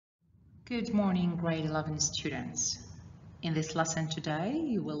Good morning, grade 11 students. In this lesson today,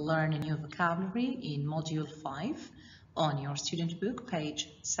 you will learn a new vocabulary in Module 5 on your student book, page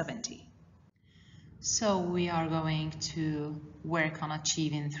 70. So we are going to work on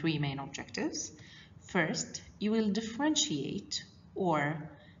achieving three main objectives. First, you will differentiate or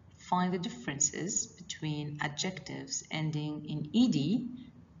find the differences between adjectives ending in ed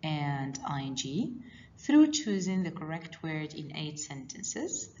and ing through choosing the correct word in 8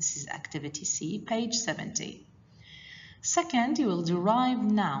 sentences. This is activity C, page 70. Second, you will derive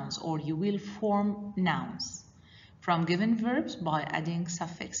nouns, or you will form nouns from given verbs by adding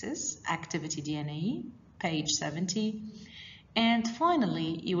suffixes, activity DNA, page 70. And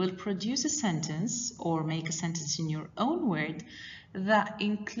finally, you will produce a sentence or make a sentence in your own word that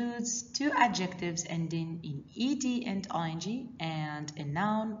includes two adjectives ending in ed and ing and a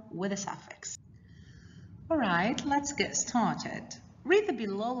noun with a suffix. Alright, let's get started. Read the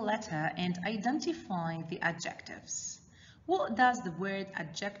below letter and identify the adjectives. What does the word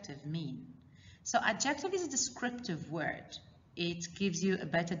adjective mean? So adjective is a descriptive word. It gives you a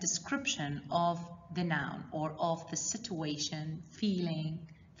better description of the noun or of the situation, feeling,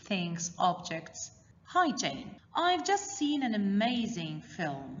 things, objects. Hi Jane, I've just seen an amazing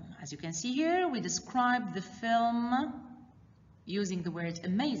film. As you can see here, we describe the film using the word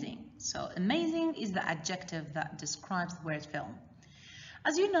amazing. So amazing is the adjective that describes the word film.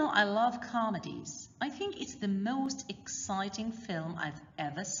 As you know, I love comedies. I think it's the most exciting film I've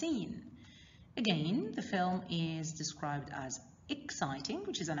ever seen. Again, the film is described as exciting,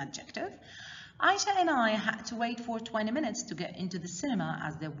 which is an adjective. Aisha and I had to wait for 20 minutes to get into the cinema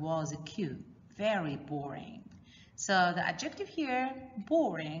as there was a queue. Very boring. So the adjective here,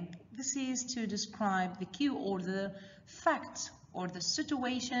 boring, this is to describe the queue or the fact or the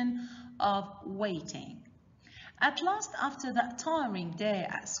situation of waiting. At last, after that tiring day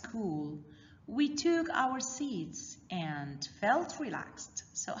at school, we took our seats and felt relaxed.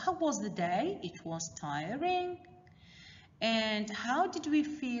 So how was the day? It was tiring. And how did we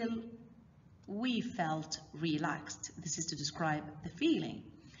feel? We felt relaxed. This is to describe the feeling.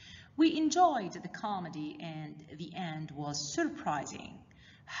 We enjoyed the comedy and the end was surprising.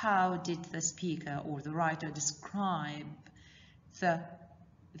 How did the speaker or the writer describe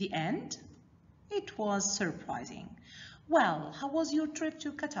the end? It was surprising. Well, how was your trip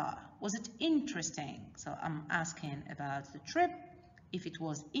to Qatar? Was it interesting? So I'm asking about the trip, if it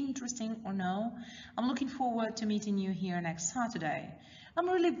was interesting or no. I'm looking forward to meeting you here next Saturday. I'm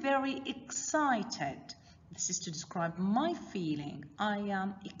really very excited. This is to describe my feeling. I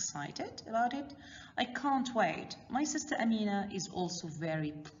am excited about it. I can't wait. My sister Amina is also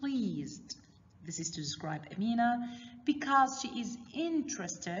very pleased. This is to describe Amina because she is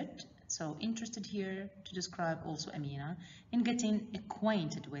interested. So interested here to describe also Amina in getting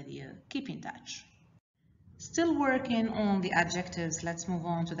acquainted with you. Keep in touch. Still working on the adjectives, let's move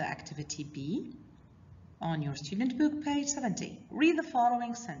on to the activity B on your student book, page 70. Read the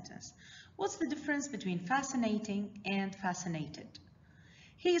following sentence. What's the difference between fascinating and fascinated?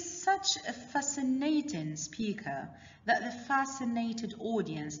 He is such a fascinating speaker that the fascinated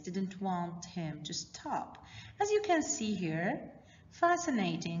audience didn't want him to stop. As you can see here,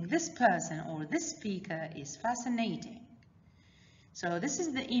 fascinating, this person or this speaker is fascinating. So this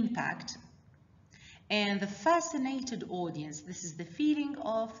is the impact. And the fascinated audience, this is the feeling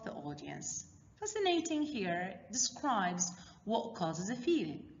of the audience. Fascinating here describes what causes a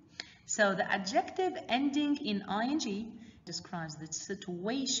feeling. So the adjective ending in ing describes the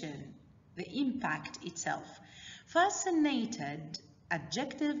situation, the impact itself. Fascinated,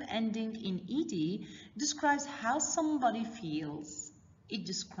 adjective ending in ed, describes how somebody feels. It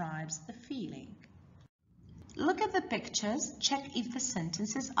describes the feeling. Look at the pictures, check if the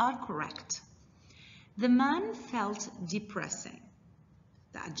sentences are correct. The man felt depressing.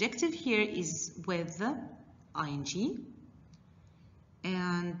 The adjective here is with the ing,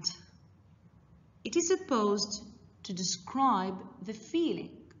 and it is supposed to describe the feeling.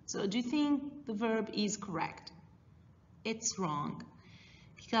 So do you think the verb is correct? It's wrong.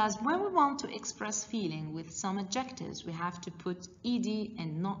 Because when we want to express feeling with some adjectives, we have to put ed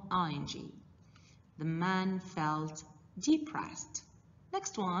and not ing. The man felt depressed.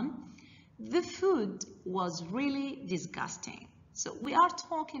 Next one, the food was really disgusting. So we are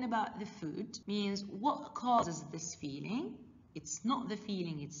talking about the food, means what causes this feeling. It's not the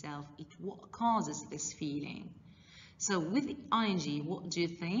feeling itself, it's what causes this feeling. So with ing, what do you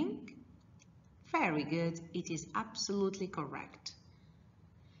think? Very good, it is absolutely correct.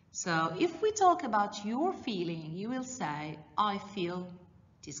 So if we talk about your feeling, you will say, I feel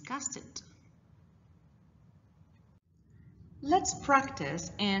disgusted. Let's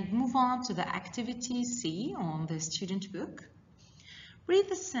practice and move on to the activity C on the student book. Read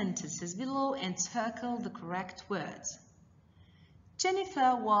the sentences below and circle the correct words.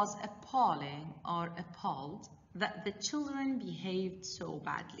 Jennifer was appalling or appalled that the children behaved so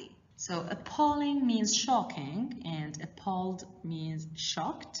badly. So appalling means shocking and appalled means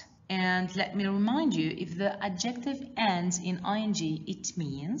shocked. And let me remind you, if the adjective ends in ing, it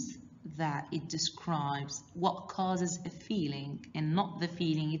means that it describes what causes a feeling and not the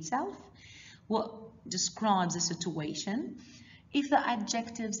feeling itself, what describes a situation. If the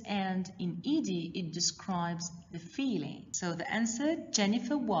adjectives end in ed, it describes the feeling. So the answer,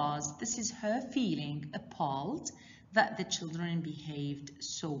 Jennifer was, this is her feeling, appalled that the children behaved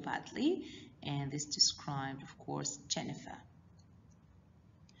so badly. And this described, of course, Jennifer.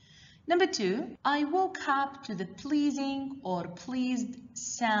 Number 2, I woke up to the pleasing or pleased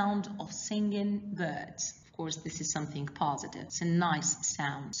sound of singing birds. Of course, this is something positive. It's a nice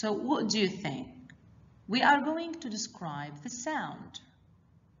sound. So what do you think? We are going to describe the sound.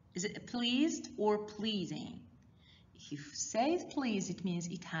 Is it pleased or pleasing? If you say it's pleased, it means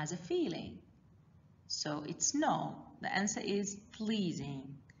it has a feeling. So it's no. The answer is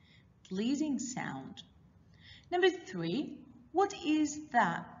pleasing. Pleasing sound. Number 3, what is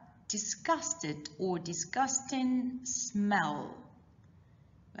that disgusted or disgusting smell?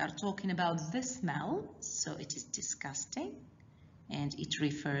 We are talking about the smell, so it is disgusting and it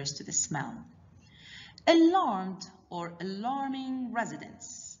refers to the smell. Alarmed or alarming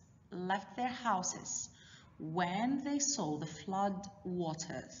residents left their houses when they saw the flood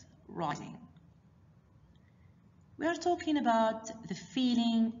waters rising. We are talking about the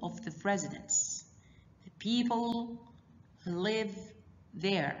feeling of the residents, the people who live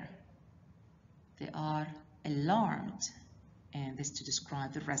there. They are alarmed, and this to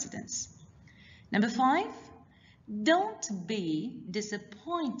describe the residents. Number 5, don't be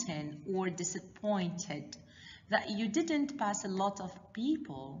disappointed or disappointed that you didn't pass. A lot of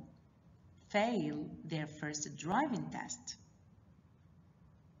people fail their first driving test.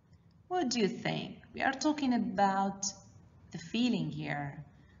 What do you think? We are talking about the feeling here.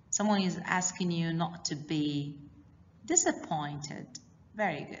 Someone is asking you not to be disappointed.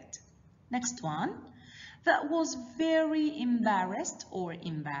 Very good. Next one. That was very embarrassed or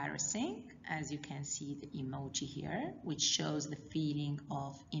embarrassing. As you can see the emoji here, which shows the feeling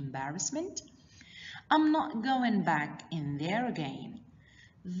of embarrassment. I'm not going back in there again.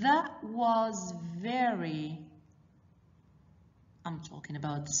 That was very, I'm talking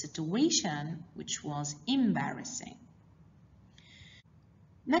about the situation which was embarrassing.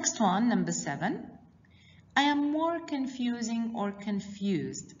 Next one, number 7. I am more confusing or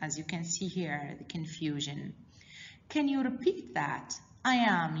confused. As you can see here, the confusion. Can you repeat that? I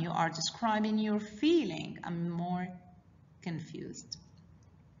am, you are describing your feeling. I'm more confused.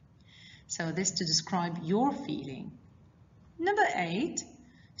 So this to describe your feeling. Number 8,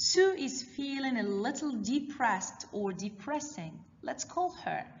 Sue is feeling a little depressed or depressing. Let's call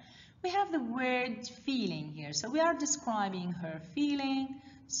her. We have the word feeling here. So we are describing her feeling.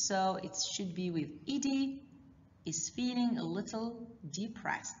 So it should be with ed, is feeling a little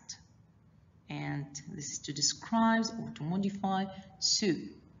depressed. And this is to describe or to modify Sue.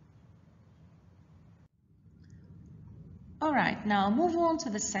 All right, now move on to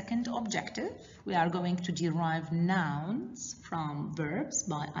the second objective. We are going to derive nouns from verbs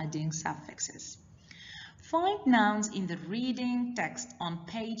by adding suffixes. Find nouns in the reading text on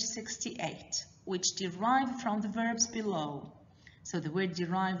page 68, which derive from the verbs below. So the word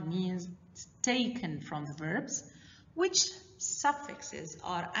derive means it's taken from the verbs. Which suffixes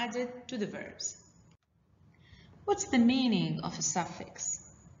are added to the verbs? What's the meaning of a suffix?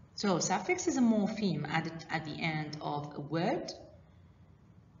 So suffix is a morpheme added at the end of a word,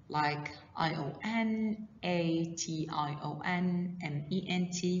 like ion, ation,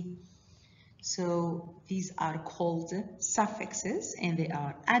 ment. So these are called suffixes and they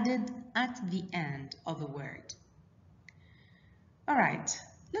are added at the end of a word. All right,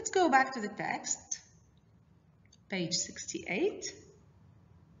 let's go back to the text, page 68.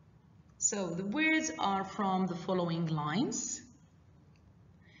 So the words are from the following lines.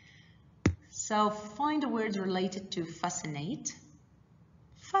 So find the words related to fascinate,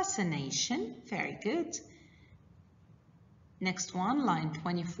 fascination, very good. Next one, line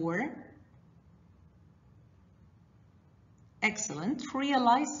 24. Excellent,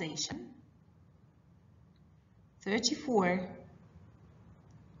 realization. 34.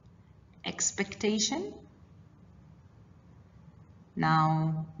 Expectation.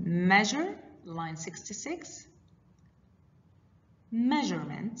 Now measure, line 66.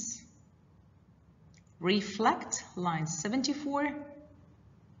 Measurements. reflect, line 74,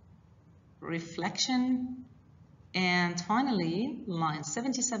 reflection, and finally, line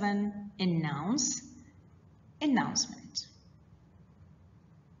 77, announce, announcement.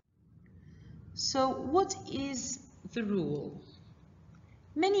 So what is the rule?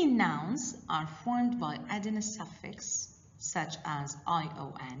 Many nouns are formed by adding a suffix such as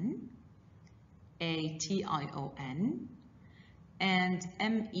ion, ation, and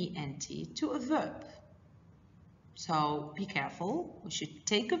ment to a verb. So be careful, we should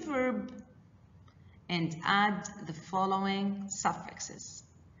take a verb and add the following suffixes.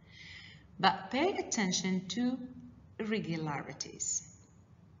 But pay attention to irregularities.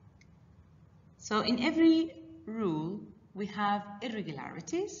 So in every rule, we have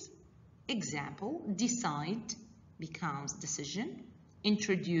irregularities. Example, decide becomes decision,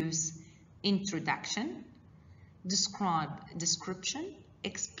 introduce, introduction, describe, description,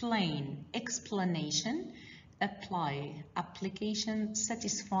 explain, explanation, apply, application,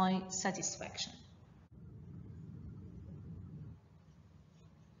 satisfy, satisfaction.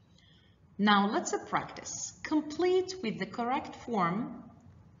 Now let's practice. Complete with the correct form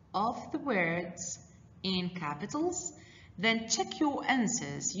of the words in capitals, then check your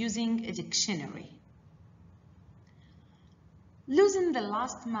answers using a dictionary. Losing the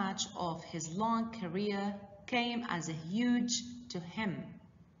last match of his long career came as a huge to him.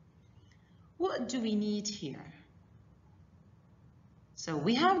 What do we need here? So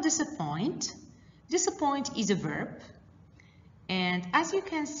we have disappoint. Disappoint is a verb. And as you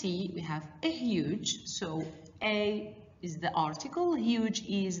can see, we have a huge. So a is the article, huge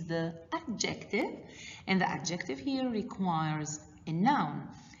is the adjective, and the adjective here requires a noun.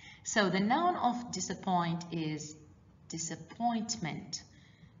 So the noun of disappoint is disappointment.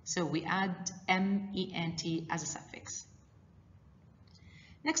 So we add ment as a suffix.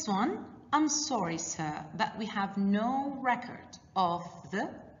 Next one, I'm sorry, sir, but we have no record of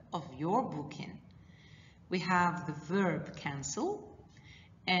your booking. We have the verb cancel,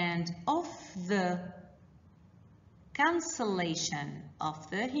 and of the cancellation of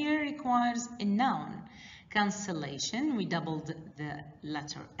the here requires a noun. Cancellation, we doubled the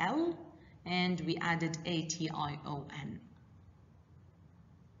letter L and we added ation. All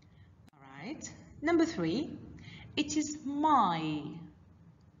right, number 3, it is my.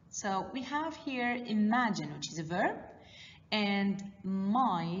 So we have here imagine, which is a verb, and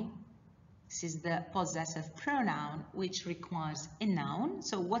my, this is the possessive pronoun, which requires a noun.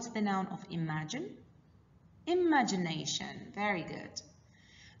 So what's the noun of imagine? Imagination. Very good.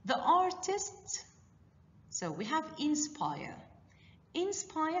 The artist, so we have inspire.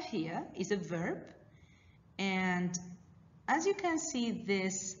 Inspire here is a verb, and as you can see,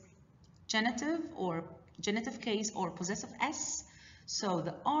 this genitive case or possessive s. So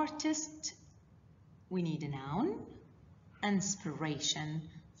the artist, we need a noun. Inspiration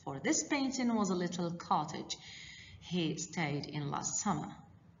for this painting was a little cottage he stayed in last summer.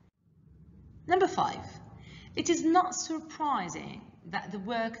 Number 5. It is not surprising that the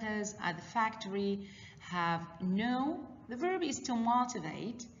workers at the factory have no, the verb is to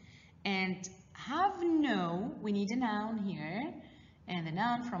motivate, and have no, we need a noun here, and the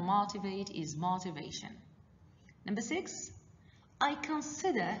noun from motivate is motivation. Number 6, I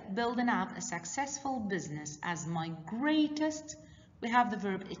consider building up a successful business as my greatest, we have the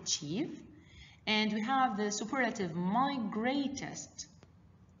verb achieve, and we have the superlative my greatest.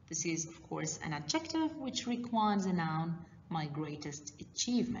 This is, of course, an adjective which requires a noun, my greatest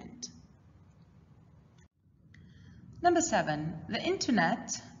achievement. Number 7, the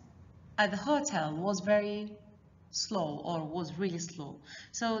internet at the hotel was very slow or was really slow.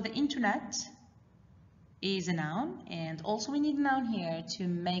 So the internet is a noun, and also we need a noun here to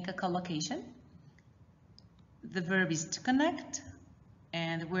make a collocation. The verb is to connect,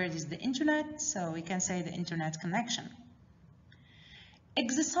 and the word is the internet, so we can say the internet connection.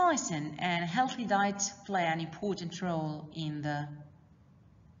 Exercising and healthy diet play an important role in the,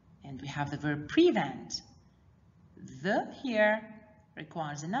 and we have the verb prevent. The here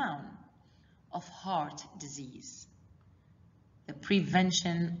requires a noun, of heart disease. The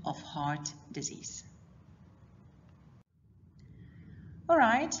prevention of heart disease. All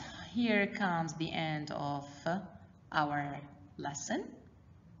right, here comes the end of our lesson.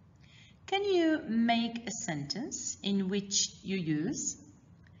 Can you make a sentence in which you use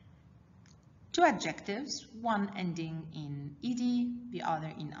 2 adjectives, one ending in ed, the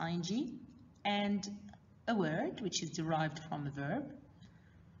other in ing, and a word which is derived from a verb?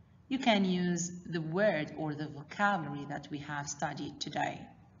 You can use the word or the vocabulary that we have studied today.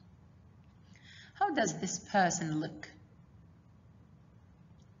 How does this person look?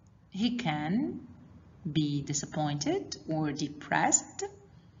 He can be disappointed or depressed.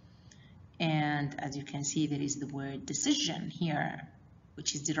 And as you can see, there is the word decision here,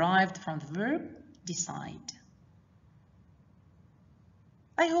 which is derived from the verb decide.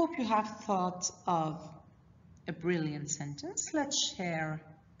 I hope you have thought of a brilliant sentence. Let's share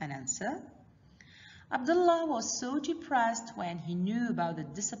an answer. Abdullah was so depressed when he knew about the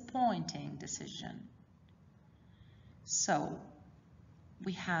disappointing decision. So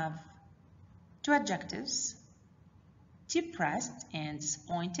we have two adjectives, depressed and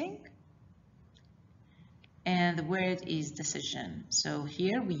disappointing, and the word is decision. So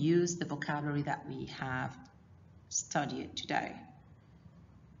here we use the vocabulary that we have studied today.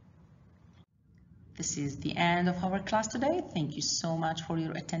 This is the end of our class today. Thank you so much for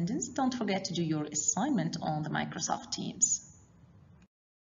your attendance. Don't forget to do your assignment on the Microsoft Teams.